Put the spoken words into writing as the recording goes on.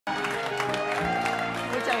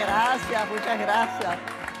Gracias, muchas gracias.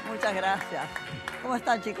 Muchas gracias. ¿Cómo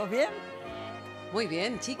están, chicos? ¿Bien? Muy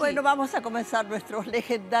bien, chiqui. Bueno, vamos a comenzar nuestros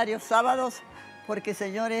legendarios sábados, porque,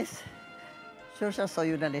 señores, yo ya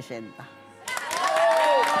soy una leyenda.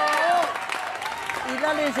 Y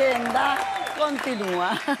la leyenda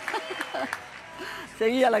continúa.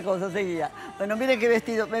 Seguía la cosa, seguía. Bueno, miren qué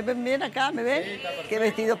vestido. ¿Me ven bien acá? ¿Me ven? Sí, qué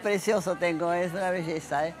vestido precioso tengo, es una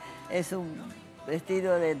belleza, ¿eh? Es un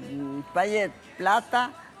vestido de paillets,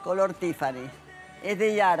 plata, color Tiffany. Es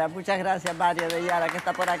de Yara, muchas gracias, Mario, de Yara, que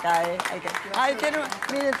está por acá, ¿eh? Ay,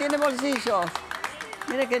 miren, tiene bolsillos.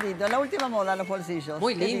 Mire qué lindo, la última moda, los bolsillos.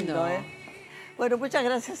 Muy Qué lindo. ¿eh? Bueno, muchas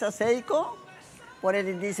gracias a Seiko por el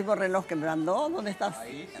lindísimo reloj que me mandó. ¿Dónde estás?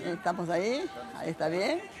 Ahí, sí. ¿Estamos ahí? Ahí está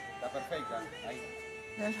bien. Está perfecta. Ahí.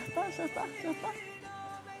 Ya está. Ya Ahí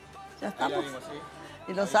estamos. la vimos,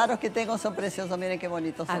 sí. Y los aros que tengo son preciosos, miren qué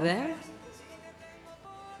bonitos son. A ver.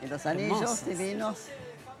 Y los anillos Hermosos. divinos.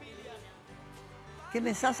 ¿Qué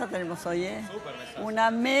mesaza tenemos hoy, eh? Súper mesaza.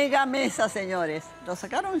 Una mega mesa, señores. ¿Lo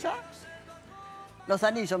sacaron ya? Los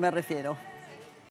anillos me refiero.